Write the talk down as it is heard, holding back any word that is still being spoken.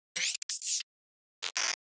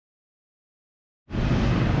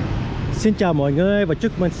Xin chào mọi người và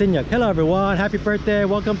chúc mừng sinh nhật. Hello everyone, happy birthday,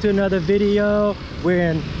 welcome to another video.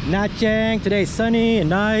 We're in Nha Trang. Today is sunny and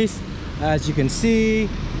nice. As you can see,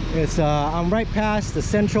 it's I'm right past the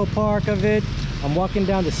central part of it. I'm walking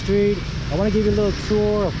down the street. I want to give you a little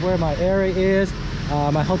tour of where my area is.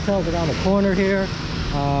 My hotel is around the corner here.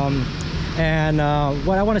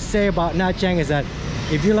 What I want to say about Nha Trang is that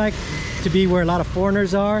if you like to be where a lot of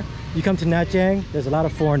foreigners are, you come to Nha Trang, there's a lot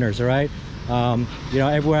of foreigners, all right? You know,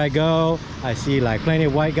 everywhere I go, I see like plenty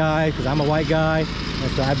of white guys because I'm a white guy,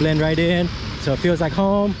 and so I blend right in, so it feels like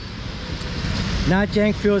home. Nha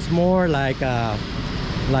Trang feels more like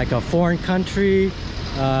a foreign country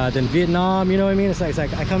than Vietnam, you know what I mean? It's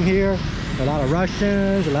like I come here, a lot of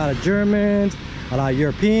Russians, a lot of Germans, a lot of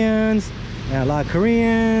Europeans, and a lot of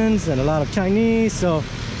Koreans, and a lot of Chinese. So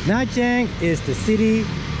Nha Trang is the city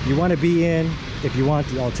you want to be in if you want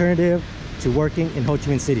the alternative to working in Ho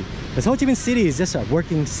Chi Minh City. Because Ho Chi Minh City is just a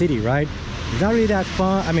working city, right? It's not really that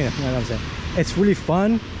fun. I mean, you know what I'm saying? It's really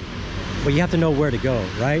fun, but you have to know where to go,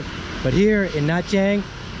 right? But here in Nha Trang,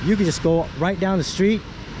 you can just go right down the street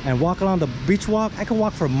and walk along the beach walk. I can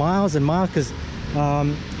walk for miles and miles because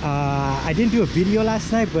I didn't do a video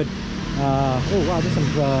last night, but oh wow, there's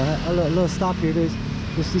some a little stop here.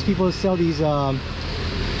 These people sell these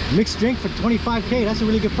mixed drink for 25K. That's a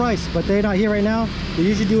really good price, but they're not here right now. They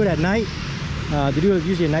usually do it at night. They do it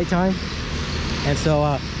usually at nighttime. And so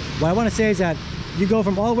what I want to say is that you go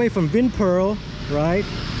from all the way from Vin Pearl, right?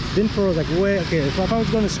 Vin Pearl is like way, okay, so if I was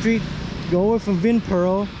going to the street, go away from Vin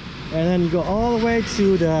Pearl, and then you go all the way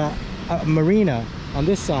to the marina on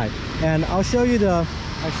this side. And I'll show you the,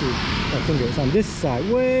 actually, my finger is on this side,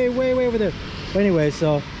 way over there. But anyway,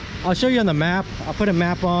 so I'll show you on the map. I'll put a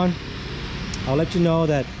map on. I'll let you know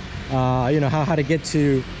that, you know, how to get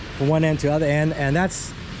to from one end to the other end. And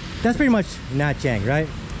that's pretty much Nha Trang, right?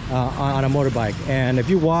 On a motorbike. And if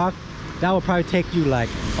you walk, that will probably take you like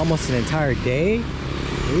almost an entire day,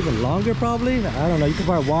 or even longer probably. I don't know, you can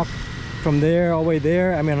probably walk from there all the way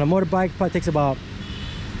there. I mean, on a motorbike, it probably takes about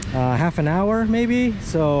half an hour maybe.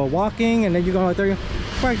 So walking, and then you go out there,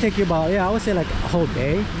 probably take you about, yeah, I would say like a whole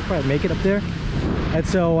day. You probably make it up there. And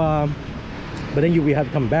so, but then we have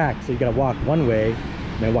to come back. So you gotta walk one way,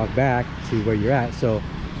 and then walk back to where you're at. So,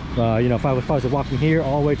 you know, if I was walking here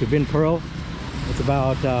all the way to Vin Pearl, it's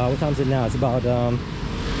about, what time is it now? It's about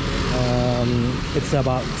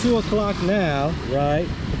 2 o'clock now, right?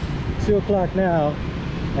 2 o'clock now.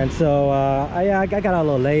 And so I got out a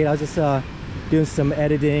little late. I was just doing some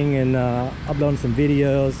editing and uploading some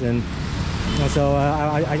videos, and so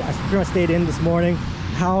I pretty much stayed in this morning.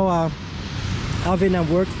 How Vietnam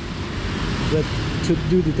worked to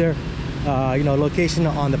do their you know, location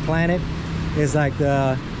on the planet is like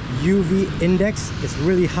the UV index is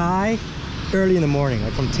really high early in the morning,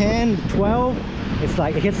 like from 10 to 12. It's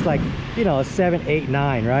like it hits like, you know, 7, 8,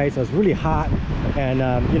 9, right? So it's really hot, and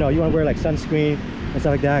you know, you want to wear like sunscreen and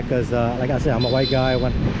stuff like that, because like I said, I'm a white guy.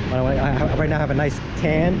 Right now I have a nice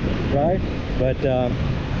tan, right? But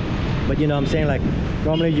you know what I'm saying, like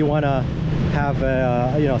normally you want to have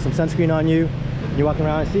you know, some sunscreen on you. You're walking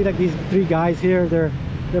around and see like these 3 guys here, they're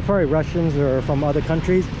probably Russians or from other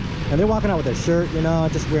countries, and they're walking out with their shirt, you know,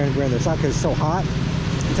 just wearing their socks because it's so hot.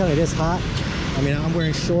 I'm telling you, it is hot. I mean, I'm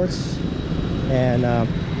wearing shorts and a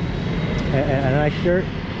nice shirt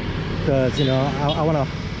because, you know, I want to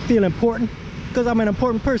feel important because I'm an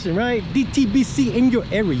important person, right? DTBC in your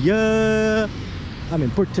area. I'm an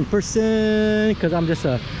important person because I'm just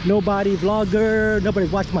a nobody vlogger. Nobody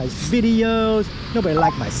watched my videos. Nobody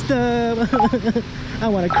liked my stuff. I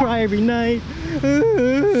want to cry every night.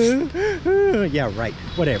 Yeah, right.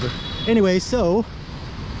 Whatever. Anyway, so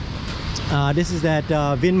this is that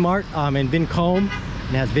Vin Mart in Vincom.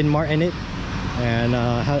 It has Vin Mart in it, and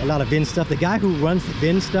has a lot of Vin stuff. The guy who runs the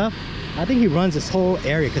Vin stuff, I think he runs this whole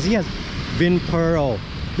area because he has Vin Pearl,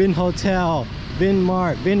 Vin Hotel, Vin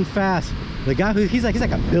Mart, Vin Fast. The guy who he's like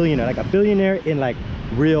a billionaire in like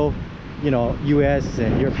real, you know, US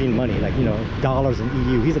and European money, like, you know, dollars and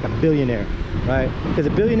EU. He's like a billionaire, right? Because a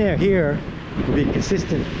billionaire here would be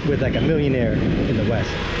consistent with like a millionaire in the West,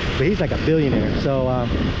 but he's like a billionaire. So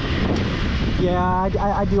yeah,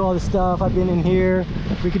 I do all this stuff. I've been in here.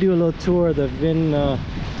 We could do a little tour of the Vin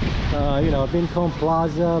you know, Vincom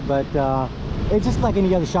Plaza, but it's just like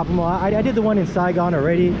any other shopping mall. I did the one in Saigon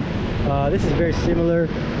already. This is very similar,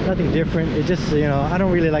 nothing different. It just, you know, I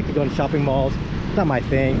don't really like to go to shopping malls. It's not my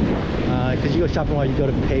thing, because you go shopping mall, you go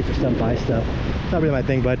to pay for stuff, buy stuff. It's not really my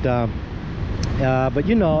thing, but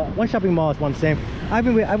you know, one shopping mall is one same. I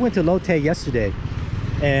went to Lotte yesterday,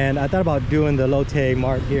 and I thought about doing the Lotte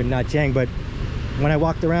Mart here in Nha Trang, but when I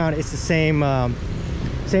walked around, it's the same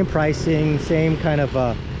same pricing, same kind of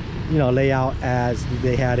you know, layout as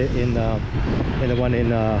they had it in the one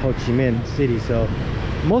in Ho Chi Minh City. So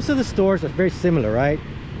most of the stores are very similar, right?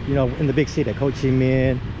 You know, in the big city like Ho Chi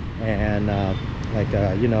Minh and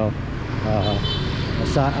you know,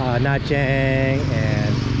 Nha Trang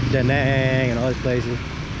and Danang and all these places.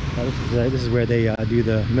 This is where they do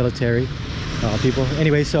the military people.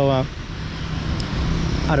 Anyway, so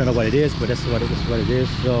I don't know what it is, but that's what it is.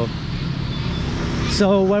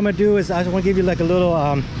 So what I'm gonna do is I just want to give you like a little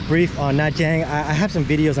brief on Nha Trang. I have some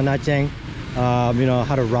videos on Nha Trang, you know,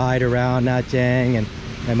 how to ride around Nha Trang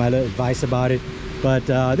and my little advice about it. But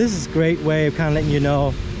this is a great way of kind of letting you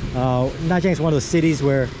know Nha Trang is one of those cities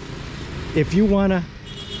where if you want to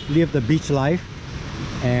live the beach life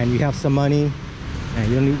and you have some money and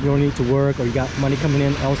you don't need to work, or you got money coming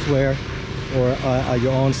in elsewhere, or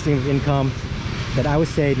your own stream of income, that I would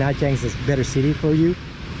say Nha Trang is a better city for you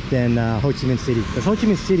than Ho Chi Minh City. Because Ho Chi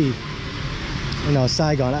Minh City, you know,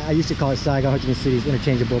 Saigon, I used to call it Saigon, Ho Chi Minh City is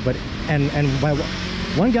interchangeable, but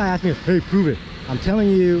one guy asked me, hey, prove it. I'm telling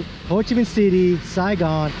you, Ho Chi Minh City,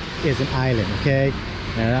 Saigon is an island, okay?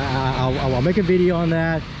 And I'll make a video on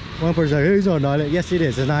that. One person's like, hey, it's not an island. Yes, it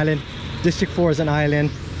is, it's an island. District 4 is an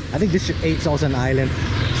island. I think District 8 is also an island.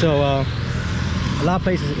 So a lot of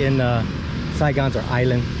places in Saigons are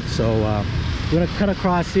island. So we're gonna cut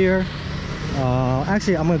across here.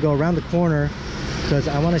 Actually, I'm gonna go around the corner because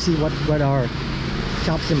I want to see what are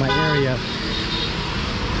shops in my area.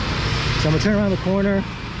 So I'm gonna turn around the corner.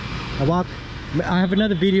 I have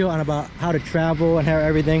another video on about how to travel and how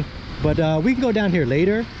everything, but we can go down here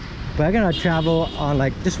later. But I'm gonna travel on,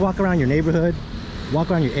 like, just walk around your neighborhood,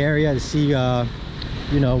 walk around your area to see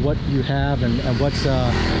you know, what you have and what's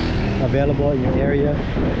available in your area.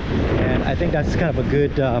 And I think that's kind of a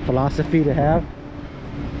good philosophy to have.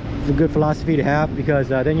 It's a good philosophy to have because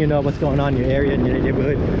then you know what's going on in your area, in your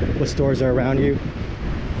neighborhood, what stores are around you,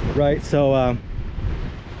 right? So I'm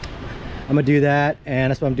gonna do that,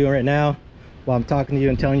 and that's what I'm doing right now while I'm talking to you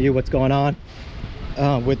and telling you what's going on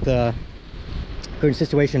with the current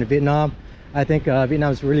situation in Vietnam. I think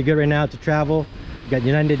Vietnam is really good right now to travel. You got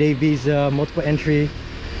United Day visa, multiple entry.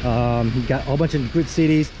 You got a whole bunch of good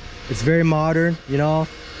cities. It's very modern, you know.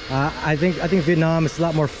 I think Vietnam is a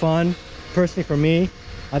lot more fun. Personally, for me,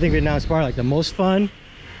 I think Vietnam is probably like the most fun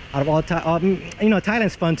out of all time. You know,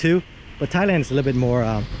 Thailand's fun too, but Thailand is a little bit more,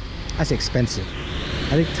 I say, expensive.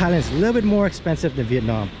 I think Thailand is a little bit more expensive than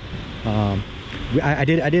Vietnam. I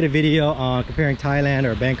did a video on comparing Thailand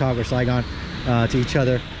or Bangkok or Saigon to each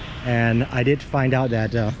other, and I did find out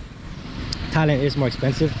that Thailand is more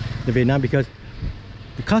expensive than Vietnam because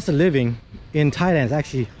the cost of living in Thailand is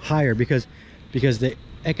actually higher because the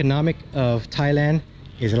economic of Thailand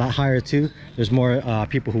is a lot higher too. There's more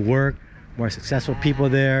people who work, more successful people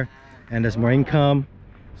there, and there's more income.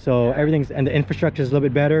 So and the infrastructure is a little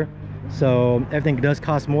bit better. So everything does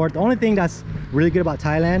cost more. The only thing that's really good about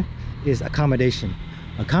Thailand is accommodation.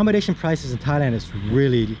 Accommodation prices in Thailand is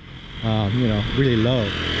really, you know, really low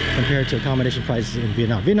compared to accommodation prices in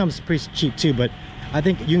Vietnam. Vietnam is pretty cheap too, but I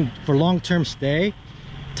think for long-term stay,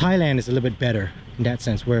 Thailand is a little bit better in that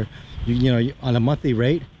sense, where you know, on a monthly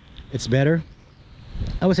rate, it's better.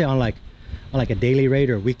 I would say on like a daily rate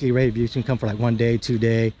or a weekly rate, if you can come for like 1 day, 2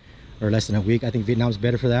 day, or less than a week, I think Vietnam's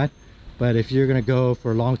better for that. But if you're gonna go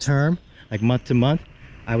for long term, like month to month,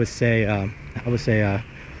 I would say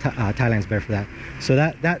Thailand's better for that. So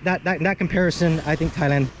that comparison, I think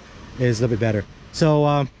Thailand is a little bit better.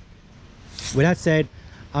 So with that said,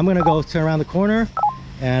 I'm gonna go turn around the corner,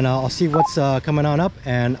 and I'll see what's coming on up,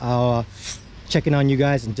 and I'll check in on you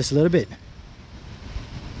guys in just a little bit.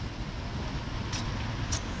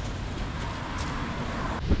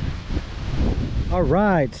 All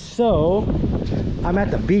right, so I'm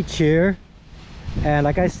at the beach here, and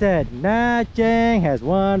like I said, Nha Trang has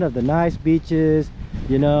one of the nice beaches.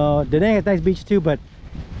 You know, Danang has nice beach too, but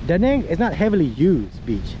Danang is not heavily used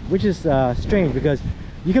beach, which is strange, because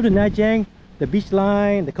you come to Nha Trang, the beach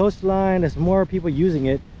line, the coastline, there's more people using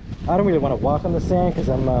it. I don't really want to walk on the sand because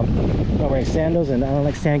I'm not wearing sandals, and I don't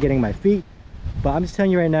like sand getting my feet. But I'm just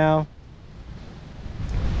telling you right now,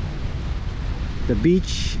 the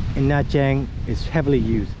beach in Nha Trang is heavily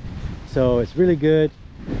used, so it's really good.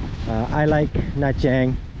 I like Nha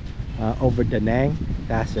Trang over Danang.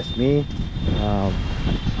 That's just me.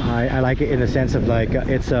 I like it in the sense of like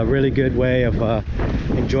it's a really good way of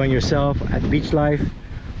enjoying yourself at beach life.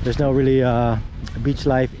 There's no really beach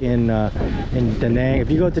life in Danang.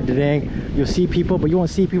 If you go to Danang, you'll see people, but you won't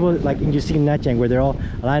see people like you see in Nha Trang, where they're all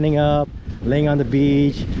lining up, laying on the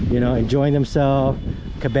beach, you know, enjoying themselves.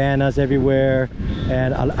 Cabanas everywhere.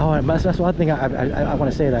 And that's one thing I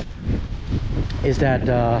want to say, that is that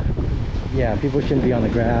yeah, people shouldn't be on the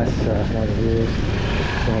grass. One of the rules.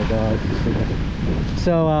 Oh, dog.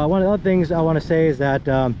 So one of the other things I want to say is that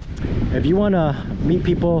if you want to meet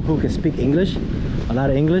people who can speak English, a lot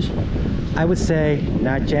of English, I would say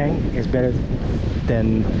Nha Trang is better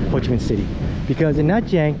than Ho Chi Minh City, because in Nha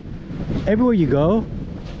Trang, everywhere you go,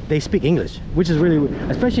 they speak English, which is really,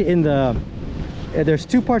 especially in the there's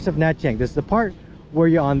two parts of Nha Trang. There's the part where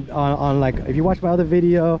you're on like, if you watch my other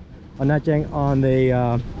video on Nha Trang, on the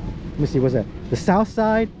let me see, what's that, the south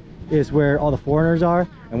side is where all the foreigners are,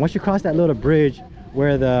 and once you cross that little bridge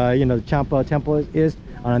where the, you know, the Champa temple is,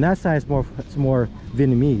 on that side it's more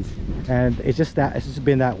Vietnamese, and it's just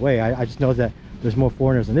been that way. I just know that there's more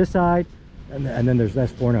foreigners on this side, and then there's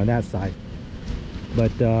less foreigner on that side,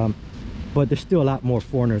 but there's still a lot more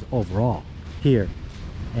foreigners overall here.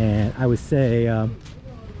 And I would say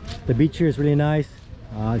the beach here is really nice.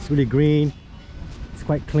 It's really green, it's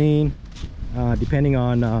quite clean, depending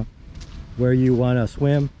on where you want to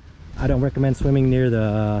swim. I don't recommend swimming near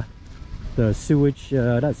the sewage,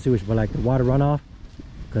 not sewage, but like the water runoff,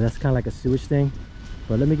 because that's kind of like a sewage thing.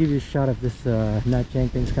 But let me give you a shot of this Nha Trang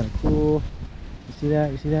thing. It's kind of cool. You see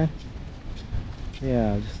that? You see that?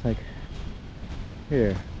 Yeah, just like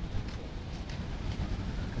here.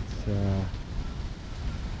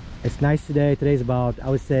 It's nice today. Today's about, I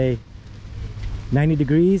would say, 90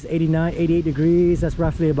 degrees, 89, 88 degrees. That's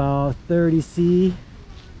roughly about 30 C.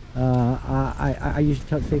 I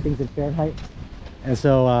usually say things in Fahrenheit, and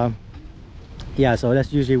so yeah, so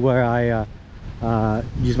that's usually where I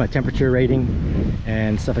use my temperature rating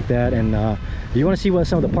and stuff like that. And if you want to see what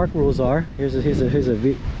some of the park rules are, here's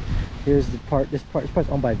the part. This part's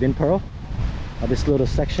owned by Vinpearl. This little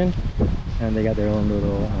section, and they got their own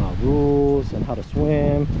little rules on how to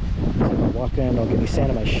swim. So if I walk in, don't get any sand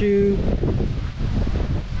in my shoe.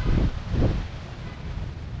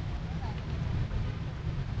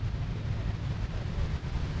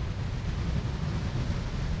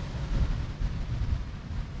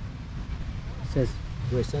 It says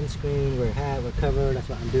wear sunscreen, wear a hat, wear cover. That's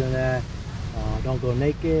why I'm doing that. Don't go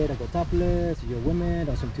naked, don't go topless. If you're a woman,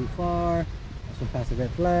 don't swim too far. Past the red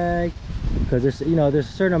flag, because there's, you know, there's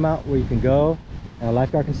a certain amount where you can go and a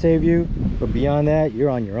lifeguard can save you, but beyond that, you're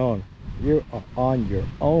on your own. You're on your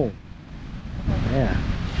own. Yeah.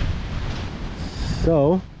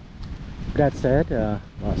 So that said,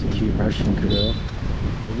 lots of cute Russian girl.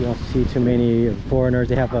 You don't see too many foreigners.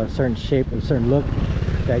 They have a certain shape, a certain look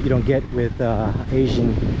that you don't get with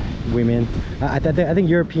Asian women. I think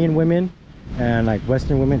European women and like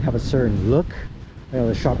Western women have a certain look. You know,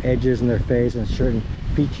 the sharp edges in their face and certain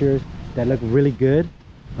features that look really good,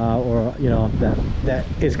 or, you know, that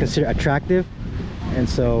is considered attractive. And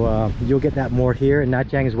so you'll get that more here in Nha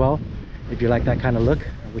Trang as well, if you like that kind of look,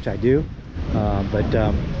 which I do.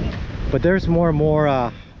 But there's more and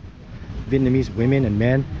more Vietnamese women and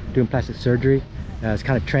men doing plastic surgery. It's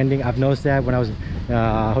kind of trending. I've noticed that when I was in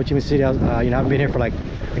Ho Chi Minh City. I was, you know, I've been here for like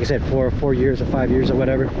I said, 4 years or 5 years or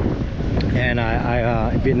whatever. And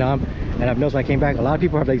I in Vietnam. And I've noticed when I came back, a lot of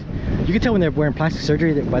people have, like, you can tell when they're wearing plastic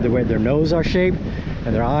surgery by the way their nose are shaped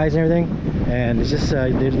and their eyes and everything. And it's just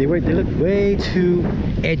they look way too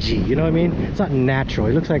edgy, you know what I mean? It's not natural.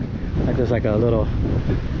 It looks like there's like a little,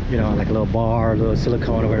 you know, like a little bar, a little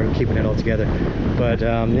silicone or whatever, keeping it all together. But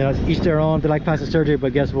you know, each their own. They like plastic surgery,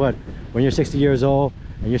 but guess what? When you're 60 years old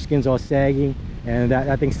and your skin's all sagging and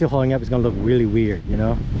that thing's still holding up, it's gonna look really weird, you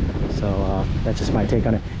know? So that's just my take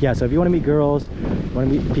on it. Yeah, so if you want to meet girls, want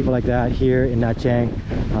to meet people like that here in Nha Trang,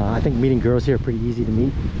 I think meeting girls here are pretty easy to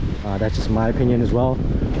meet. That's just my opinion as well.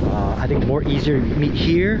 I think more easier to meet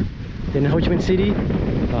here than in Ho Chi Minh City.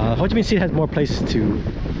 Ho Chi Minh City has more places to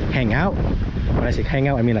hang out. When I say hang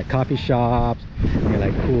out, I mean like coffee shops, I mean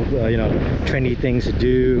like cool, you know, trendy things to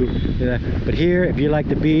do. But here, if you like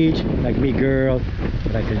the beach, like meet girls,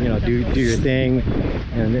 like, you know, do your thing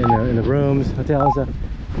in the rooms, hotels. I'm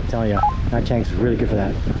telling you, Nha Trang is really good for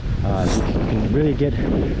that. You can really get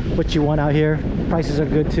what you want out here. Prices are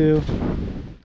good too.